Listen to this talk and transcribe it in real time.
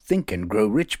Think and Grow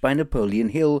Rich by Napoleon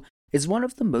Hill is one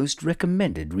of the most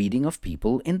recommended reading of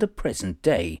people in the present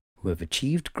day who have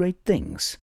achieved great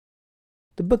things.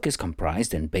 The book is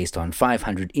comprised and based on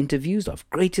 500 interviews of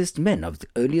greatest men of the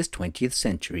earliest 20th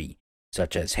century,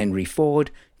 such as Henry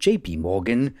Ford, J.P.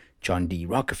 Morgan, John D.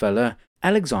 Rockefeller,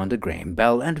 Alexander Graham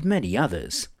Bell, and many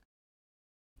others.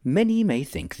 Many may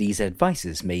think these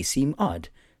advices may seem odd,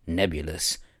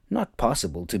 nebulous, not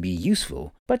possible to be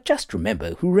useful, but just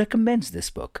remember who recommends this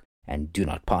book, and do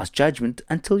not pass judgment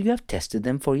until you have tested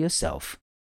them for yourself.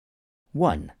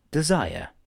 1. Desire.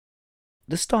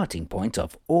 The starting point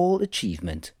of all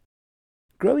achievement.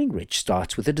 Growing rich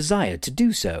starts with a desire to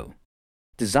do so.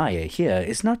 Desire here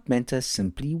is not meant as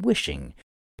simply wishing,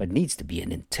 but needs to be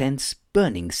an intense,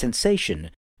 burning sensation,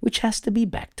 which has to be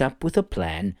backed up with a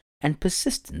plan and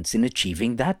persistence in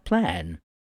achieving that plan.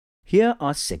 Here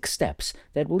are 6 steps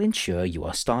that will ensure you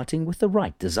are starting with the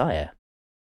right desire.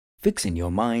 Fix in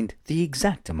your mind the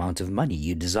exact amount of money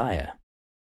you desire.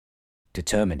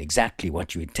 Determine exactly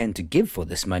what you intend to give for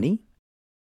this money.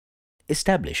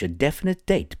 Establish a definite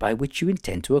date by which you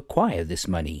intend to acquire this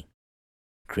money.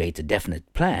 Create a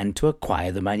definite plan to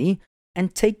acquire the money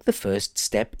and take the first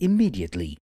step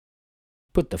immediately.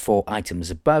 Put the 4 items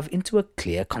above into a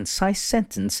clear, concise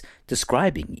sentence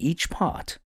describing each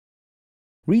part.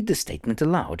 Read the statement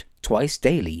aloud twice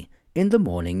daily, in the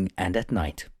morning and at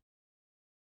night.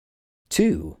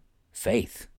 2.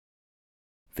 Faith.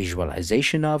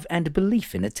 Visualization of and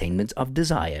belief in attainment of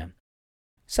desire.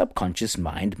 Subconscious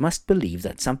mind must believe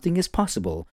that something is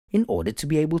possible in order to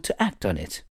be able to act on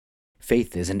it.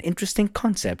 Faith is an interesting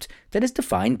concept that is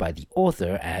defined by the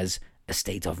author as a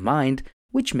state of mind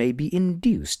which may be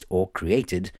induced or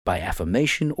created by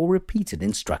affirmation or repeated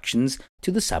instructions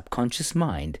to the subconscious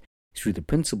mind through the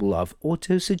principle of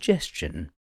autosuggestion.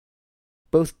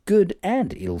 Both good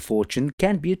and ill fortune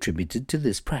can be attributed to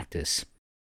this practice.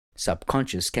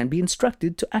 Subconscious can be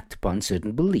instructed to act upon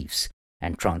certain beliefs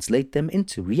and translate them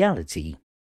into reality.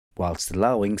 Whilst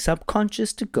allowing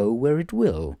subconscious to go where it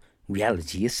will,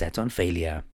 reality is set on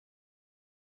failure.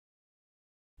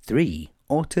 3.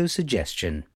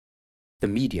 Autosuggestion. The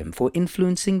medium for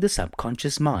influencing the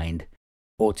subconscious mind.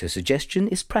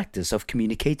 Autosuggestion is practice of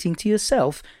communicating to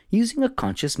yourself using a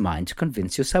conscious mind to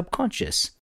convince your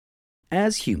subconscious.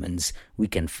 As humans, we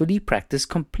can fully practice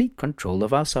complete control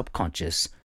of our subconscious,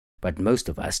 but most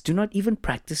of us do not even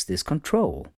practice this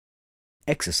control.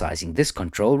 Exercising this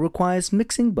control requires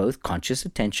mixing both conscious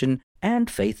attention and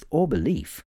faith or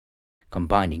belief.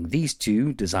 Combining these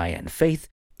two, desire and faith,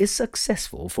 is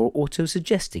successful for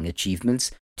autosuggesting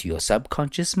achievements to your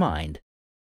subconscious mind.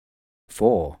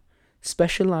 4.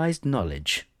 Specialized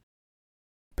knowledge.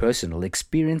 Personal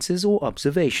experiences or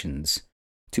observations.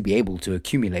 To be able to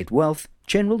accumulate wealth,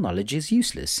 general knowledge is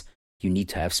useless. You need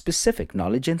to have specific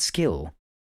knowledge and skill.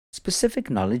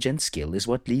 Specific knowledge and skill is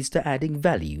what leads to adding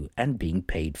value and being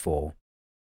paid for.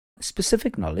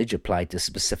 Specific knowledge applied to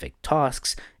specific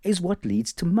tasks is what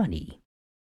leads to money.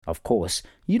 Of course,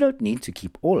 you don't need to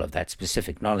keep all of that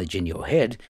specific knowledge in your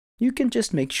head. You can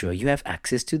just make sure you have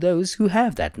access to those who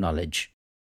have that knowledge.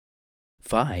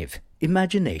 5.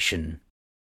 Imagination.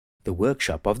 The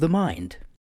workshop of the mind.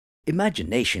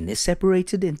 Imagination is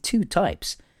separated in 2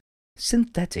 types.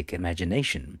 Synthetic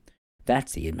imagination.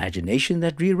 That's the imagination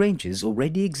that rearranges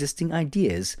already existing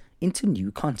ideas into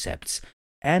new concepts.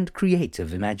 And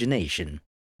creative imagination.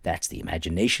 That's the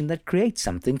imagination that creates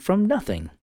something from nothing.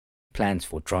 Plans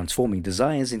for transforming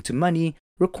desires into money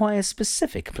require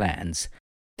specific plans.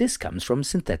 This comes from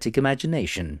synthetic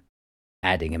imagination.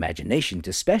 Adding imagination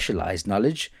to specialized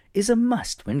knowledge is a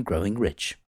must when growing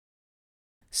rich.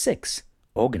 6.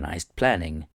 Organized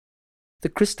planning. The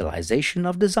crystallization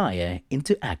of desire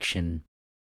into action.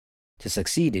 To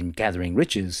succeed in gathering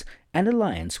riches, an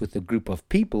alliance with a group of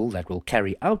people that will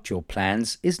carry out your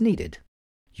plans is needed.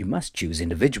 You must choose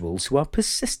individuals who are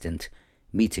persistent.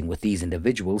 Meeting with these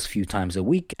individuals few times a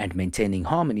week and maintaining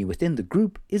harmony within the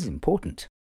group is important.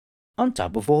 On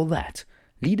top of all that,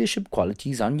 leadership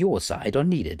qualities on your side are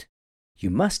needed. You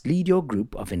must lead your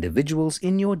group of individuals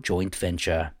in your joint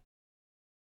venture.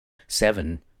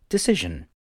 7. Decision.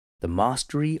 The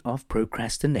mastery of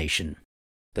procrastination.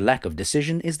 The lack of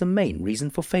decision is the main reason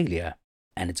for failure,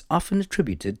 and it's often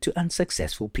attributed to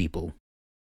unsuccessful people.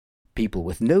 People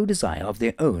with no desire of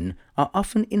their own are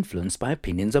often influenced by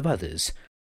opinions of others.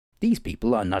 These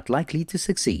people are not likely to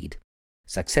succeed.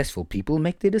 Successful people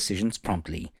make their decisions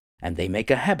promptly, and they make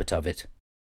a habit of it.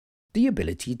 The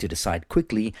ability to decide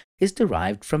quickly is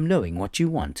derived from knowing what you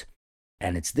want,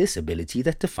 and it's this ability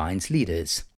that defines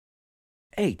leaders.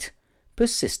 8.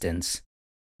 Persistence.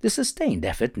 The sustained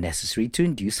effort necessary to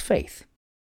induce faith.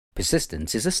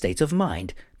 Persistence is a state of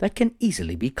mind that can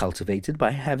easily be cultivated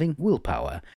by having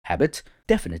willpower, habit,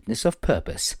 definiteness of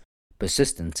purpose.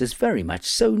 Persistence is very much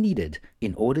so needed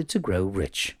in order to grow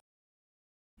rich.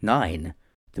 9.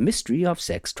 The mystery of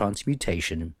sex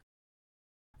transmutation.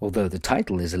 Although the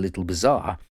title is a little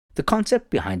bizarre, the concept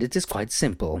behind it is quite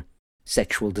simple.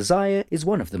 Sexual desire is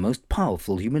one of the most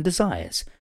powerful human desires.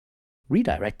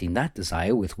 Redirecting that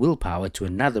desire with willpower to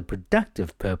another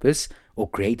productive purpose or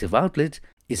creative outlet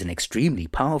is an extremely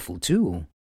powerful tool.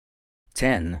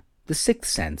 10. The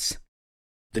sixth sense.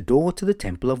 The door to the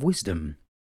temple of wisdom.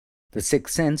 The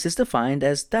sixth sense is defined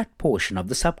as that portion of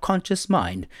the subconscious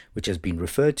mind which has been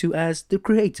referred to as the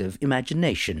creative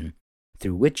imagination,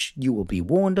 through which you will be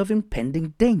warned of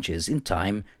impending dangers in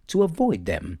time to avoid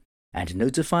them, and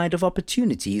notified of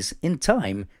opportunities in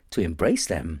time to embrace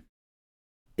them.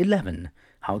 11.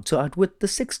 How to outwit the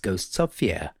 6 ghosts of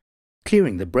fear.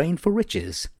 Clearing the brain for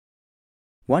riches.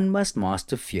 One must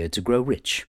master fear to grow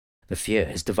rich. The fear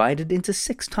is divided into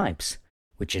 6 types,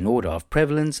 which in order of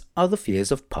prevalence are the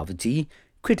fears of poverty,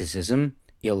 criticism,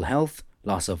 ill health,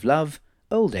 loss of love,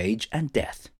 old age, and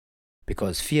death.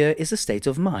 Because fear is a state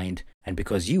of mind, and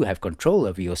because you have control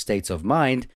over your states of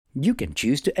mind, you can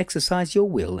choose to exercise your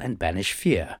will and banish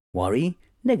fear, worry,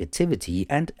 negativity,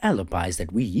 and alibis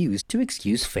that we use to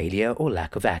excuse failure or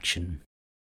lack of action.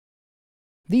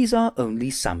 These are only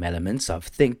some elements of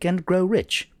Think and Grow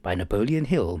Rich by Napoleon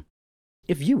Hill.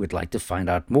 If you would like to find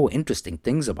out more interesting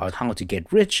things about how to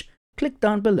get rich, click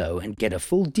down below and get a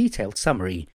full detailed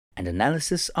summary and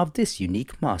analysis of this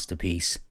unique masterpiece.